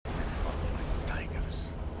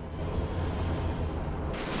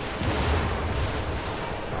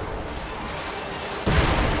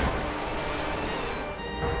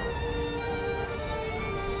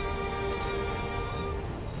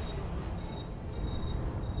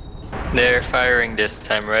They're firing this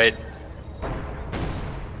time, right?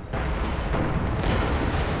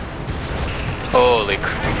 Holy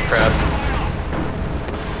crap.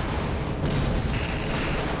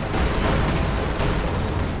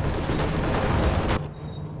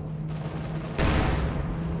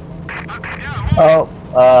 Oh,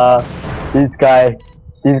 this guy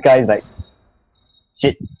is like,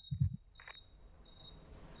 shit.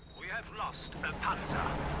 We have lost a panzer.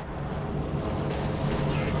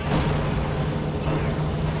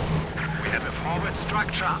 We have a forward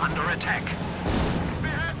structure under attack. We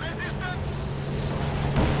have resistance.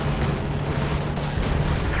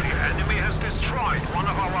 The enemy has destroyed one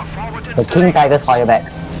of our forward The King Tiger's fire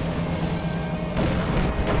back.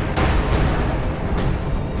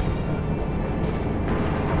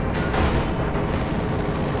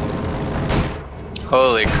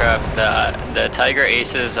 Holy crap, the Tiger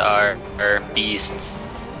Aces are beasts.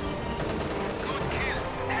 Good kill.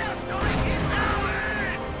 Airstrike inbound.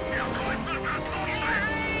 You're going to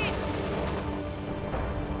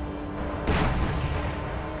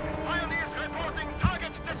Pioneers reporting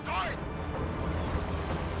target destroyed.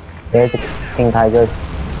 There's the King Tigers.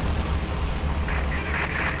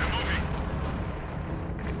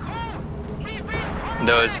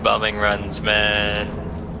 Those bombing runs, man.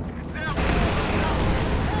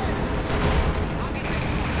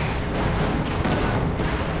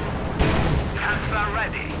 Panther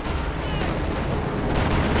ready.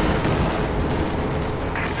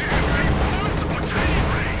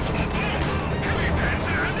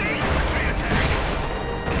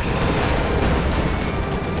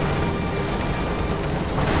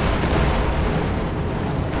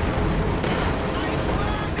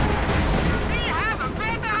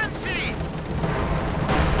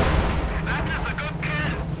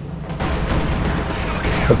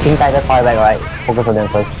 The King Tiger's fire back, right? Focus on them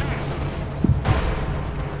first.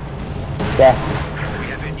 Yeah. We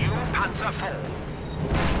have a new Panzer IV.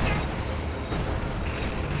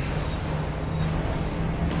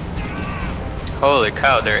 Holy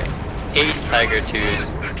cow, they're Ace Tiger 2s.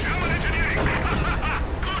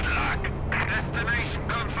 Good luck. Destination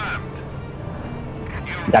confirmed.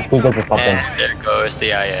 That Tigers is stopping. And there goes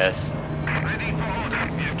the IS. Ready for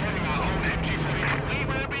orders. We are getting our own MG42. We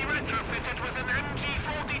will be retrofitted with an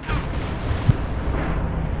MG42.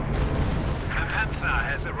 A Panther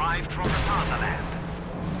has arrived from the fatherland.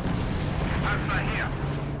 Panzer here.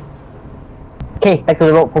 Okay, back to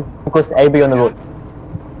the road. Focus everybody on the road.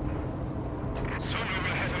 Soon we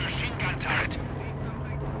will have a machine gun turret.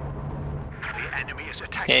 The enemy is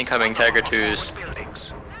attacking Incoming one of Tiger our 2s. forward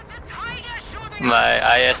buildings. My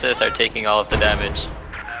ISS are taking all of the damage.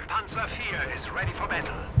 Panzer IV is ready for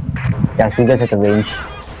battle. Yeah, Tigers at the range. Target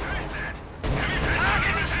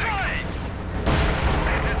destroyed!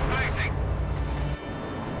 Displacing.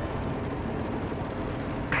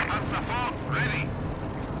 Panzer IV ready.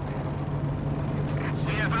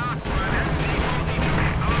 We have asked for an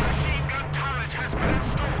MG42. Our machine gun turret has been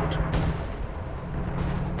installed.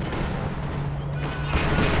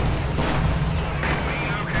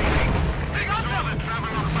 Relocating. Make sure the travel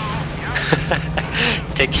locks are off,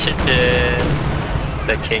 yeah? Take shit in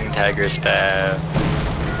the King Tiger staff.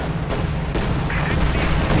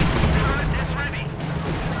 Turret is ready.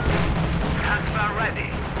 Panther ready.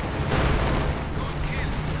 Good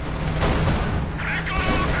kill.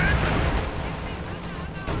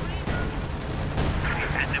 The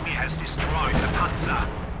enemy has destroyed the Panzer.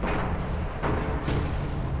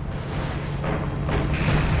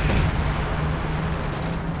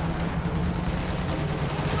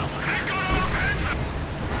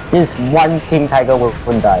 This one King Tiger won't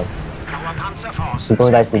die. Our Panzer force He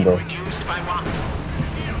gonna die soon though. reduced by one.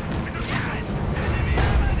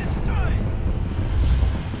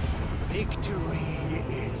 Victory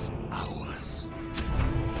is ours.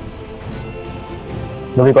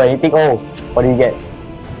 Nobody got anything? Oh, what do you get?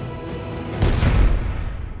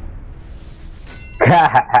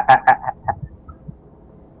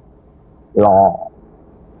 Law.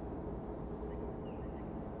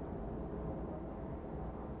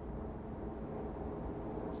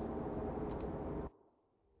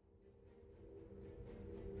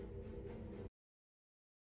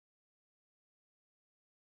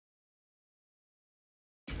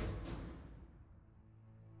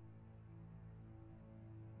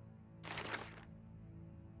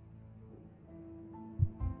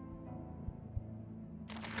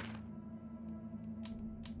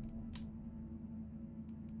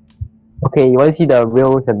 Okay, you want to see the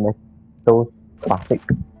reals and metals classic?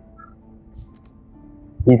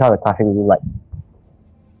 This is how the classic will look like.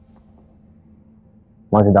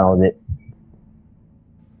 Once you download it.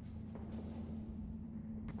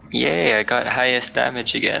 Yay, I got highest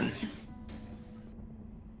damage again.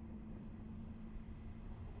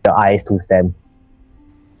 The eyes to stand.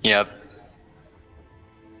 Yep.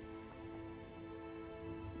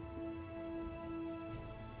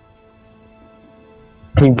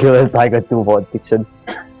 Team Killer Tiger 2 for addiction.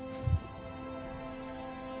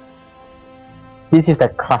 This is the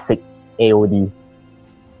classic AoD.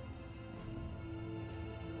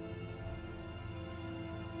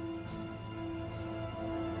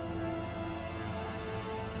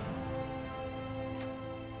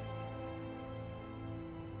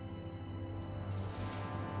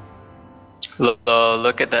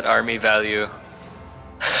 Look at that army value.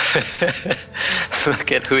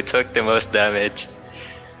 Look at who took the most damage.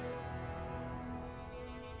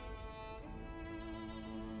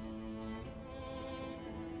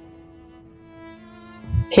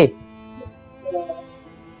 Okay.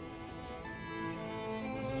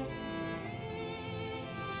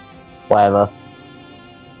 Whatever.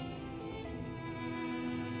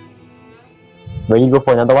 Ready to go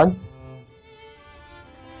for another one?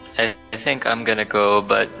 I think I'm gonna go,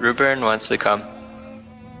 but Ruben wants to come.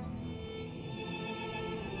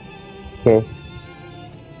 Okay.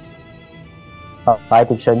 Bye,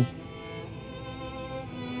 Diction.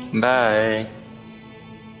 Bye.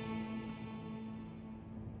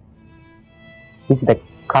 This is the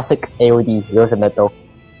classic AoD, Rose and Metal.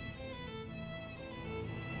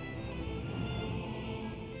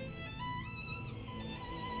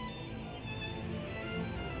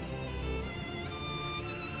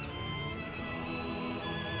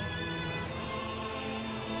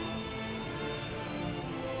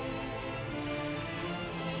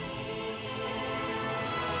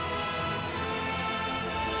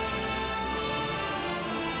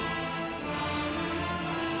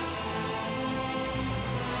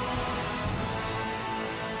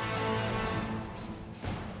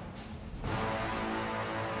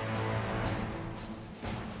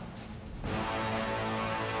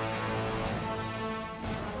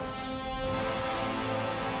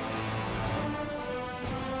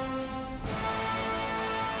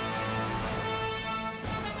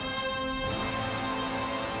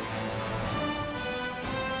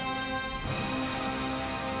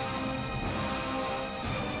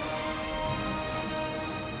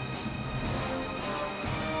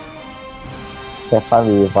 Have fun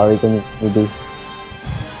with what we're going to do.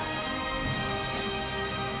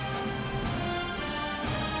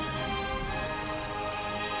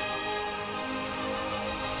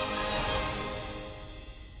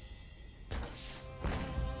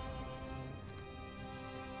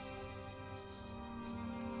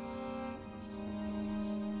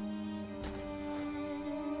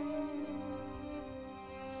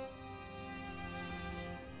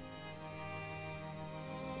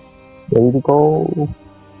 Ready to go.